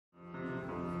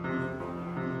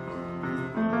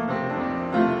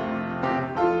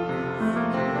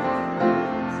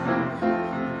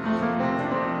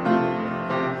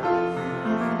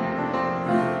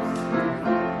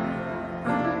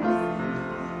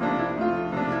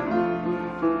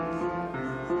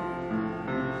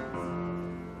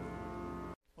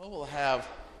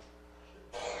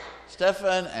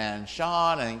Stefan and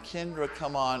Sean and Kendra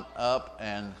come on up,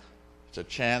 and it's a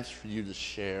chance for you to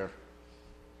share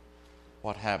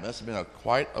what happened. This has been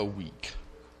quite a week.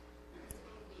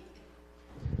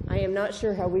 I am not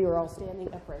sure how we were all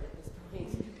standing upright at this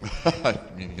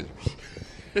point. Me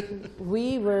neither.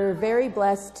 We were very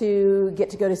blessed to get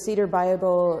to go to Cedar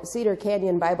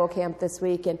Canyon Bible Camp this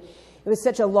week, and it was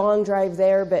such a long drive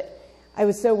there, but I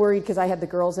was so worried because I had the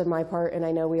girls in my part, and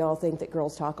I know we all think that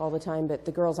girls talk all the time, but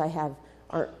the girls I have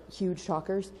aren't huge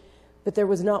talkers. But there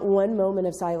was not one moment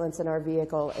of silence in our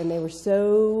vehicle, and they were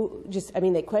so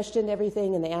they questioned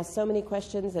everything, and they asked so many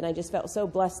questions, and I just felt so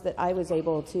blessed that I was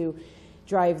able to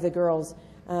drive the girls.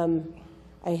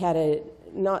 I had a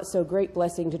not so great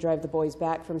blessing to drive the boys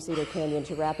back from Cedar Canyon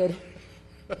to Rapid.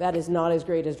 That is not as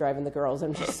great as driving the girls.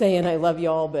 I'm just saying I love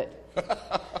y'all, but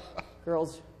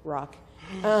girls rock.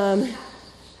 While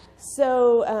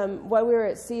we were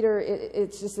at Cedar,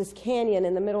 it's just this canyon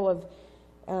in the middle of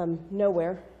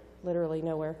nowhere, literally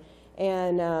nowhere.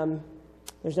 And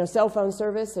there's no cell phone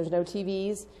service, there's no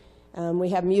TVs. We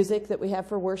have music that we have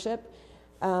for worship.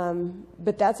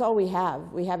 But that's all we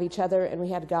have. We have each other, and we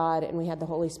had God, and we had the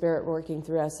Holy Spirit working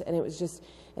through us. And it was just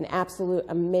an absolute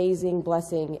amazing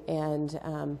blessing. And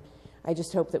I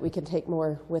just hope that we can take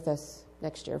more with us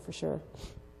next year for sure.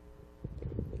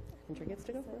 Kendra gets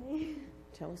to go first.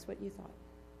 Tell us what you thought,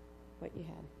 what you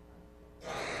had.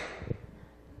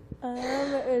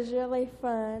 It was really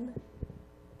fun.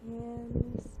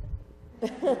 And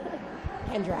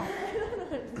Kendra.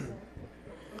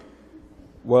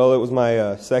 Well, it was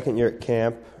my second year at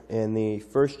camp, and the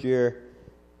first year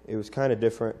it was kind of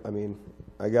different. I mean,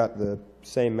 I got the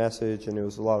same message, and it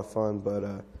was a lot of fun, but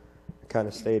I kind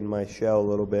of stayed in my shell a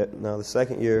little bit. Now, the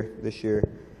second year, this year,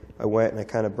 I went and I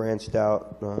kind of branched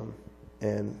out,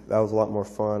 and that was a lot more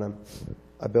fun.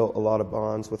 I built a lot of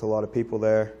bonds with a lot of people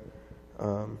there,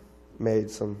 made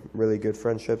some really good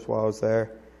friendships while I was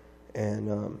there,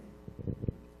 and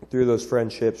through those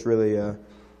friendships really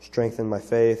strengthened my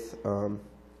faith.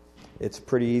 It's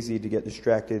pretty easy to get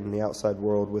distracted in the outside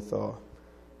world with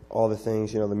all the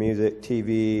things, the music,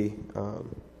 TV,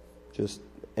 just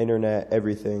internet,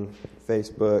 everything,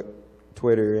 Facebook,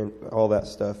 Twitter, and all that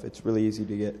stuff. It's really easy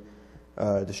to get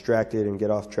distracted and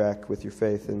get off track with your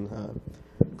faith. And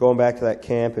going back to that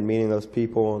camp and meeting those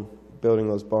people and building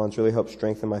those bonds really helped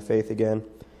strengthen my faith again.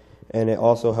 And it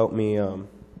also helped me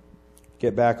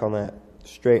get back on that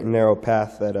straight and narrow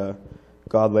path that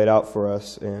God laid out for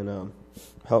us, and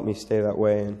helped me stay that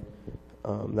way. And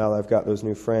now that I've got those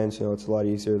new friends, it's a lot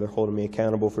easier. They're holding me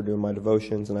accountable for doing my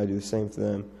devotions, and I do the same to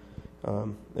them.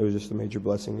 It was just a major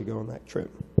blessing to go on that trip.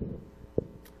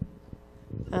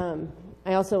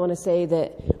 I also want to say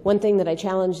that one thing that I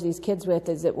challenge these kids with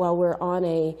is that while we're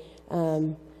on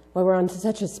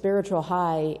such a spiritual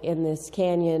high in this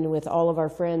canyon with all of our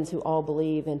friends who all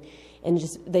believe and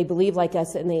just they believe like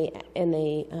us, and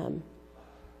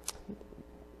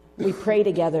we pray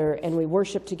together and we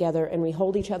worship together and we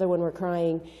hold each other when we're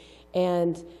crying.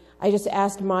 And I just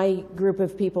asked my group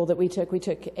of people that we took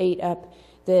 8 up,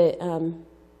 that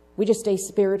we just stay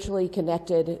spiritually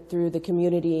connected through the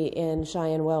community in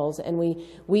Cheyenne Wells, and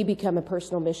we become a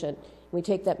personal mission. We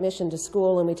take that mission to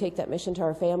school, and we take that mission to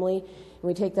our family, and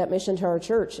we take that mission to our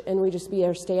church, and we just be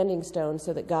our standing stone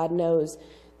so that God knows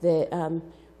that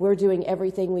we're doing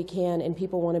everything we can, and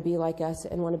people want to be like us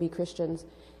and want to be Christians.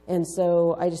 And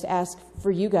so I just ask for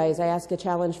you guys, I ask a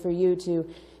challenge for you to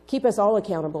keep us all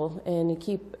accountable and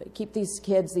keep these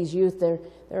kids, these youth, they're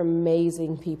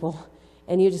amazing people.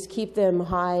 And you just keep them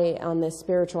high on this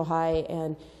spiritual high,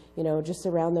 and, just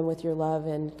surround them with your love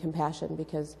and compassion,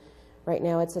 because right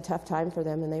now it's a tough time for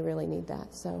them and they really need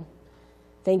that. So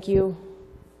thank you.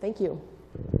 Thank you.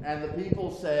 And the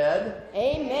people said,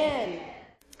 Amen.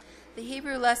 The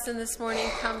Hebrew lesson this morning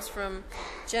comes from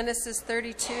Genesis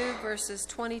 32, verses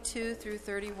 22 through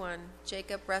 31.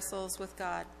 Jacob wrestles with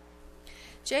God.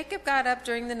 Jacob got up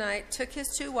during the night, took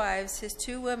his 2 wives, his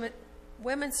 2 women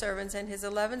servants, and his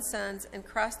 11 sons, and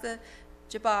crossed the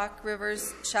Jabbok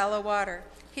River's shallow water.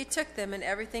 He took them and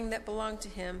everything that belonged to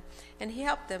him, and he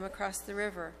helped them across the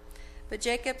river. But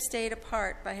Jacob stayed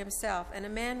apart by himself, and a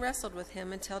man wrestled with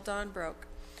him until dawn broke.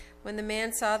 When the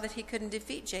man saw that he couldn't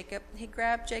defeat Jacob, he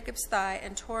grabbed Jacob's thigh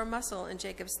and tore a muscle in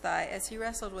Jacob's thigh as he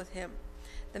wrestled with him.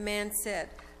 The man said,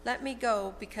 "Let me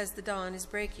go, because the dawn is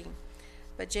breaking."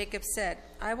 But Jacob said,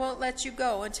 "I won't let you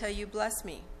go until you bless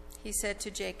me." He said to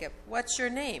Jacob, "What's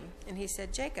your name?" And he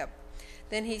said, "Jacob."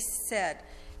 Then he said,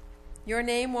 "Your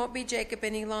name won't be Jacob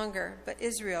any longer, but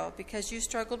Israel, because you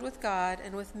struggled with God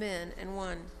and with men and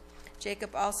won."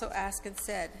 Jacob also asked and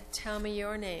said, "Tell me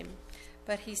your name."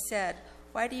 But he said,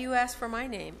 Why do you ask for my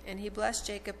name?" And he blessed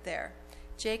Jacob there.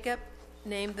 Jacob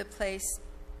named the place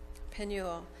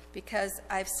Peniel, because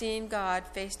I've seen God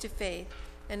face to face,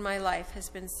 and my life has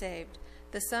been saved.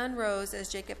 The sun rose as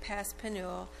Jacob passed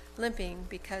Peniel, limping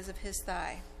because of his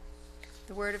thigh.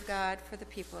 The word of God for the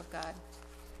people of God.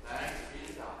 Thanks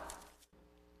be to God.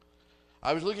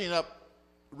 I was looking up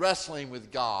wrestling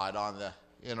with God on the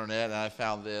internet, and I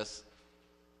found this,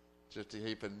 just to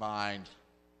keep in mind.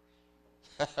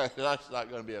 That's not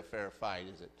going to be a fair fight,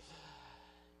 is it?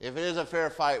 If it is a fair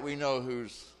fight, we know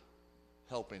who's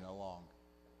helping along.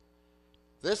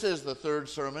 This is the third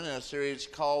sermon in a series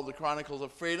called The Chronicles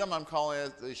of Freedom. I'm calling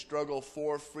it The Struggle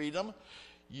for Freedom.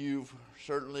 You've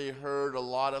certainly heard a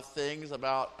lot of things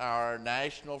about our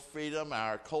national freedom,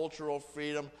 our cultural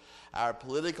freedom, our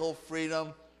political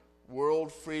freedom,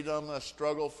 world freedom, a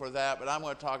struggle for that. But I'm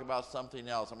going to talk about something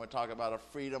else. I'm going to talk about a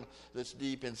freedom that's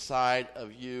deep inside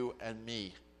of you and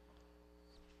me.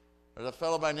 There's a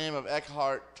fellow by the name of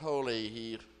Eckhart Tolle.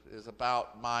 He is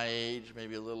about my age,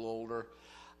 maybe a little older.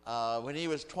 When he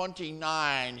was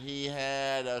 29, he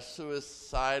had a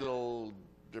suicidal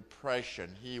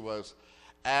depression. He was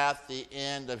at the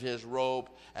end of his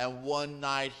rope, and one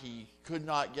night he could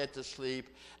not get to sleep,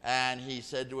 and he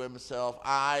said to himself,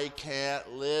 "I can't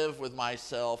live with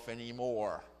myself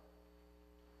anymore."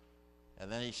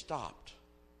 And then he stopped,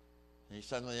 and he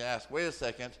suddenly asked, "Wait a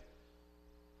second,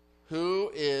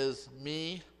 who is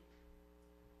me,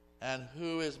 and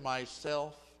who is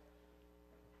myself,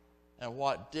 and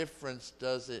what difference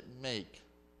does it make?"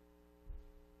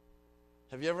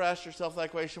 Have you ever asked yourself that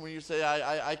question when you say,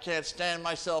 I can't stand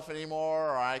myself anymore,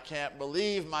 or I can't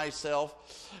believe myself?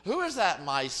 Who is that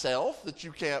myself that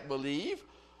you can't believe?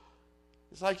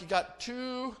 It's like you got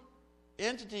two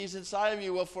entities inside of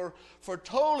you. Well, for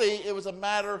Tolle, it was a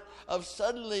matter of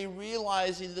suddenly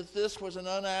realizing that this was an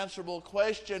unanswerable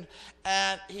question,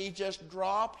 and he just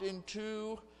dropped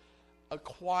into a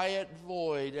quiet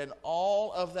void, and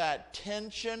all of that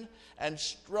tension and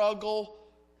struggle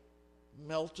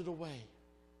melted away.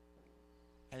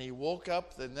 And he woke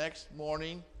up the next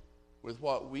morning with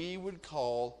what we would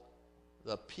call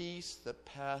the peace that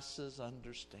passes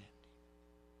understanding.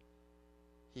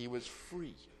 He was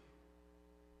free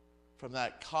from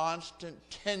that constant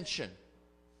tension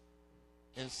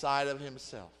inside of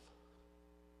himself.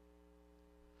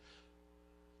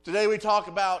 Today we talk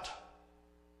about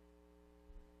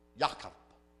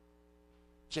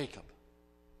Jacob.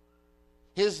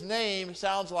 His name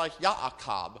sounds like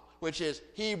Yaakov, which is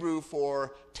Hebrew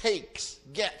for takes,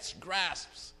 gets,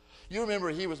 grasps. You remember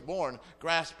he was born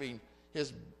grasping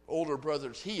his older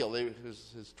brother's heel.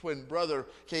 His twin brother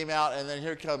came out, and then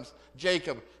here comes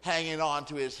Jacob hanging on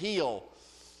to his heel.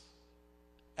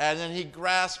 And then he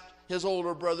grasped his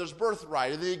older brother's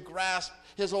birthright, and then he grasped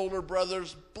his older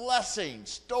brother's blessing,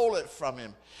 stole it from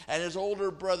him. And his older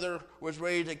brother was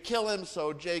ready to kill him,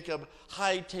 so Jacob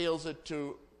hightails it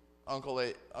to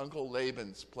Uncle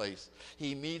Laban's place.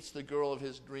 He meets the girl of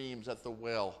his dreams at the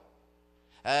well.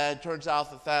 And it turns out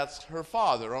that that's her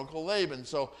father, Uncle Laban.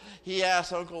 So he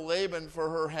asks Uncle Laban for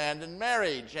her hand in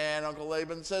marriage. And Uncle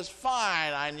Laban says,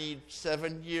 "Fine, I need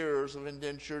 7 years of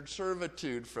indentured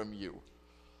servitude from you."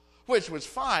 Which was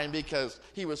fine because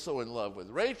he was so in love with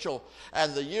Rachel.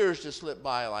 And the years just slipped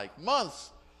by like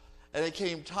months. And it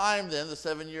came time then, the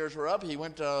 7 years were up. He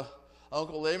went to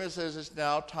Uncle Laban and says, "It's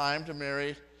now time to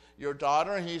marry your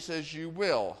daughter." And he says, "You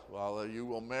will. Well, you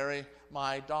will marry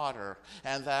my daughter."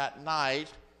 And that night,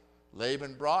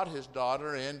 Laban brought his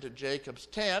daughter into Jacob's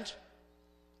tent.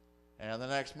 And the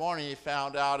next morning, he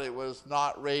found out it was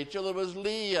not Rachel, it was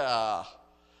Leah.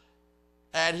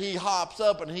 And he hops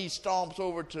up and he stomps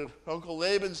over to Uncle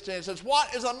Laban's tent and says,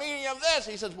 "What is the meaning of this?"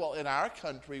 He says, "Well, in our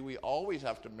country, we always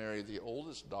have to marry the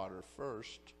oldest daughter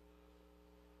first."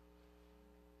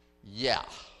 "Yeah.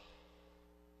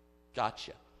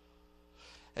 Gotcha."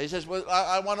 And he says, "Well,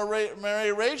 I want to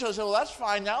marry Rachel." I said, "Well, that's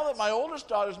fine. Now that my oldest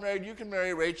daughter's married, you can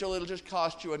marry Rachel. It'll just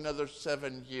cost you another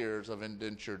 7 years of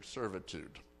indentured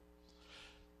servitude."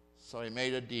 So he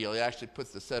made a deal. He actually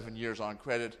put the 7 years on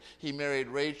credit. He married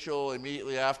Rachel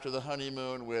immediately after the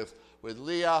honeymoon with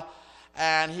Leah.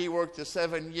 And he worked the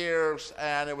 7 years,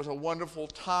 and it was a wonderful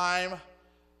time.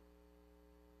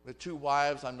 With 2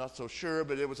 wives, I'm not so sure,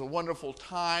 but it was a wonderful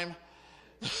time.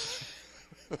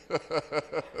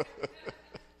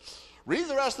 Read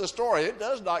the rest of the story. It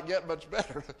does not get much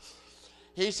better.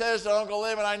 he says to Uncle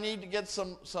Laban, I need to get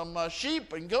some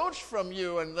sheep and goats from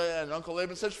you. And Uncle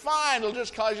Laban says, fine, it'll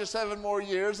just cost you 7 more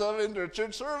years of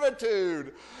indentured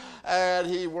servitude. And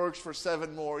he works for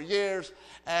 7 more years.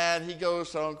 And he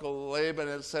goes to Uncle Laban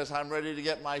and says, I'm ready to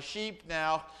get my sheep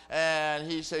now. And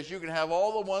he says, you can have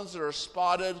all the ones that are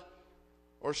spotted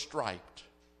or striped.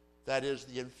 That is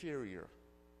the inferior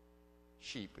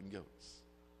sheep and goats.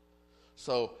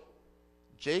 So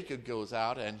Jacob goes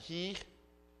out and he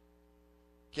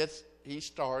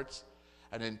starts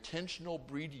an intentional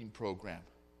breeding program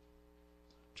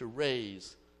to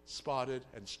raise spotted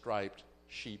and striped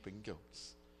sheep and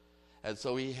goats. And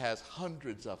so he has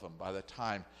hundreds of them by the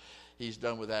time he's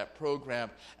done with that program,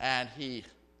 and he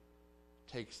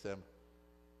takes them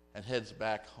and heads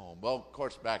back home. Well, of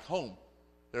course, back home,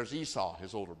 there's Esau,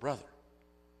 his older brother,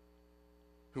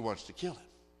 who wants to kill him.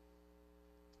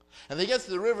 And they get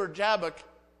to the river Jabbok,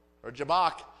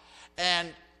 and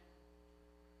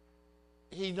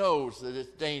he knows that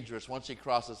it's dangerous once he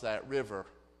crosses that river.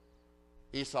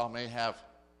 Esau may have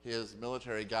his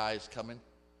military guys coming,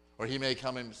 or he may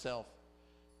come himself,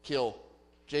 kill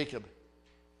Jacob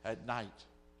at night,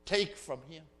 take from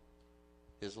him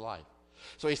his life.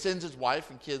 So he sends his wife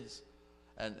and kids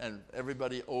and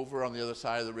everybody over on the other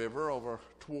side of the river, over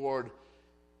toward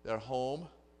their home,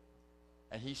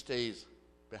 and he stays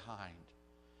behind.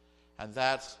 And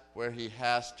that's where he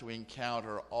has to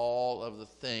encounter all of the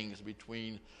things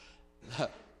between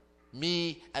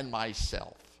me and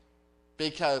myself.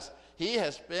 Because he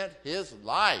has spent his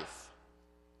life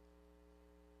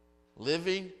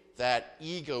living that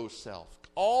ego self.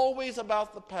 Always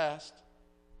about the past,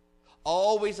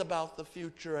 always about the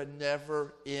future, and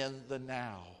never in the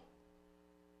now.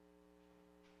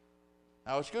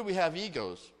 Now, it's good we have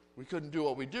egos. We couldn't do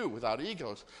what we do without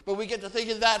egos. But we get to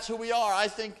thinking that's who we are. I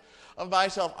think of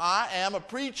myself, I am a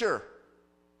preacher.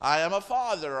 I am a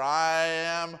father. I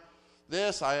am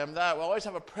this, I am that. We always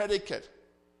have a predicate.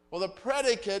 Well, the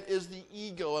predicate is the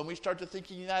ego, and we start to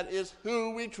thinking that is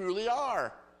who we truly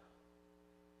are.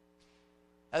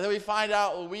 And then we find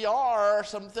out, well, we are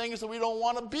some things that we don't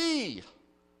want to be.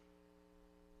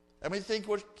 And we think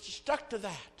we're stuck to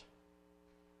that.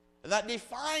 And that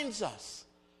defines us.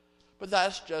 But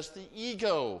that's just the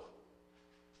ego.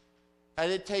 And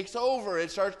it takes over.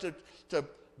 It starts to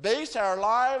base our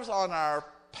lives on our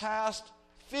past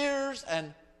fears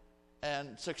and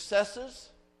successes,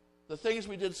 the things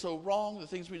we did so wrong, the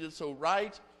things we did so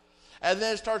right. And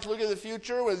then it starts looking at the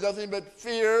future with nothing but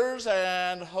fears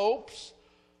and hopes.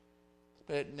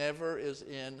 But it never is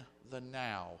in the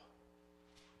now.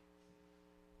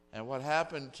 And what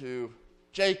happened to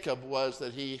Jacob was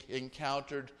that he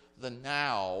encountered the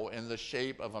now in the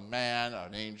shape of a man,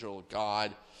 an angel,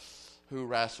 God, who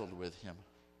wrestled with him.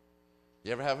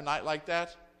 You ever have a night like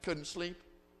that? Couldn't sleep?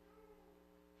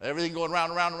 Everything going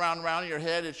round and round and round and round in your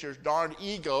head. It's your darned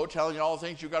ego telling you all the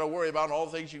things you've got to worry about and all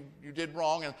the things you did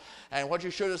wrong and what you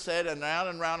should have said, and round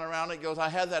and round and round it goes. I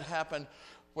had that happen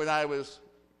when I was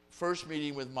first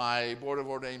meeting with my Board of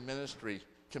Ordained Ministry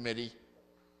committee.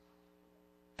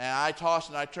 And I tossed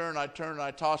and I turned and I turned and I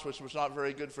tossed, which was not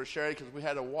very good for Sherry because we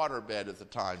had a water bed at the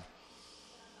time.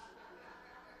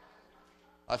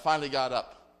 I finally got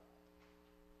up,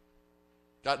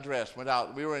 got dressed, went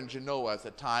out. We were in Genoa at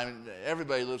the time, and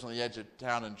everybody lives on the edge of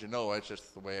town in Genoa. It's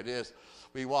just the way it is.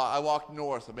 I walked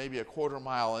north maybe a quarter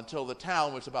mile until the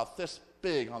town was about this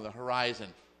big on the horizon.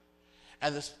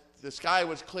 And the sky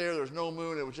was clear. There was no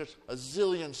moon. It was just a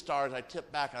zillion stars. I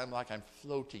tipped back, and I'm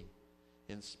floating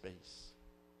in space.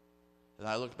 And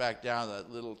I looked back down at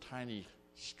that little tiny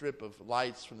strip of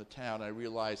lights from the town. I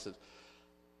realized that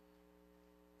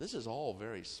this is all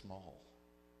very small.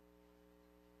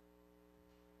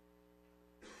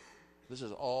 This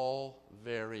is all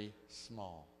very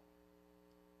small.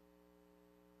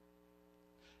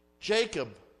 Jacob,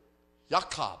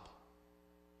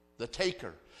 the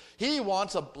taker, he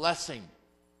wants a blessing.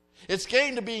 It's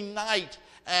going to be night,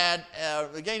 and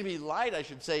going to be light, I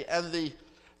should say, and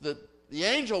the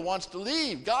angel wants to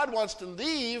leave. God wants to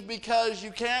leave because you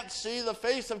can't see the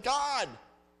face of God.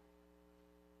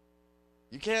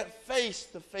 You can't face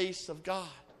the face of God.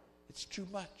 It's too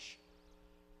much.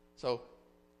 So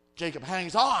Jacob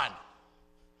hangs on.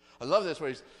 I love this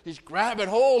where he's grabbing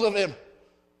hold of him.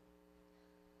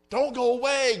 Don't go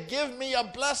away. Give me a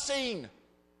blessing.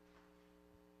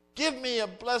 Give me a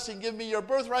blessing. Give me your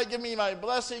birthright. Give me my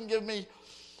blessing. Give me...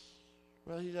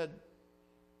 Well, he had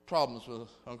problems with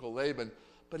Uncle Laban,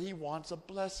 but he wants a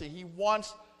blessing.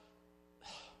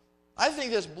 I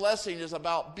think this blessing is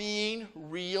about being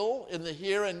real in the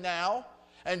here and now,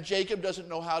 and Jacob doesn't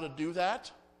know how to do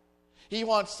that. He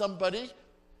wants somebody,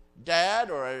 dad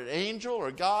or an angel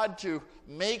or God to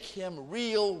make him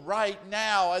real right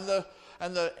now.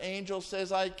 And the angel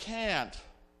says, I can't.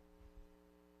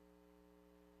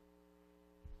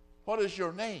 What is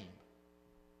your name?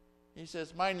 He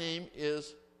says, my name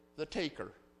is the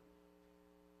taker.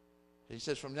 He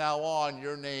says, from now on,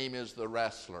 your name is the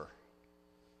wrestler.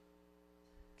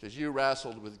 Because you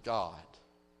wrestled with God.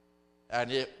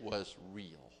 And it was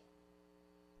real.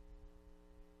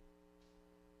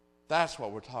 That's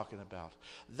what we're talking about.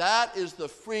 That is the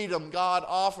freedom God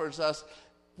offers us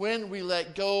when we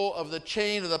let go of the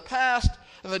chain of the past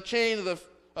and the chain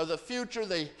of the future.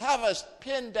 They have us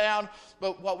pinned down,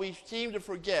 but what we seem to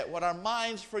forget, what our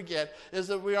minds forget, is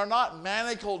that we are not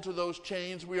manacled to those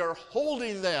chains. We are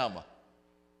holding them.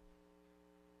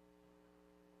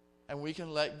 And we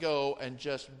can let go and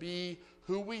just be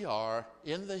who we are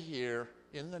in the here,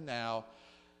 in the now,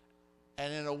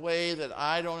 and in a way that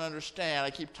I don't understand. I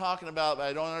keep talking about it, but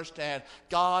I don't understand.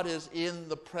 God is in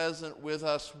the present with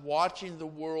us, watching the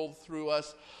world through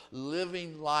us,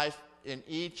 living life in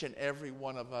each and every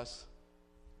one of us.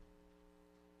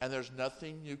 And there's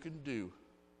nothing you can do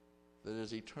that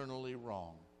is eternally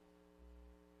wrong,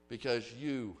 because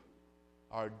you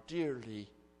are dearly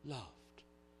loved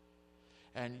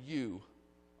and you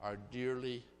are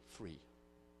dearly free.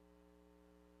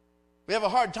 We have a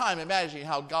hard time imagining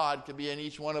how God could be in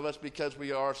each one of us because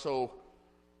we are so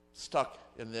stuck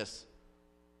in this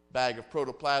bag of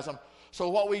protoplasm. So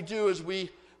what we do is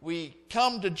we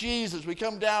come to Jesus. We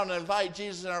come down and invite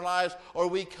Jesus in our lives, or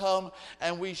we come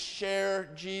and we share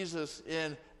Jesus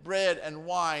in bread and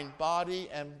wine, body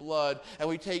and blood, and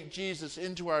we take Jesus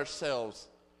into ourselves.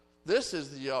 This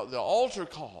is the altar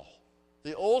call,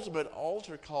 the ultimate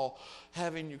altar call,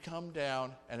 having you come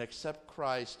down and accept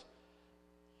Christ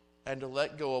and to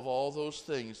let go of all those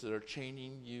things that are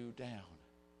chaining you down.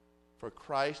 For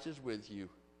Christ is with you,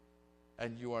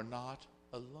 and you are not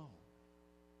alone.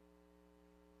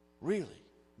 Really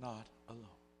not alone.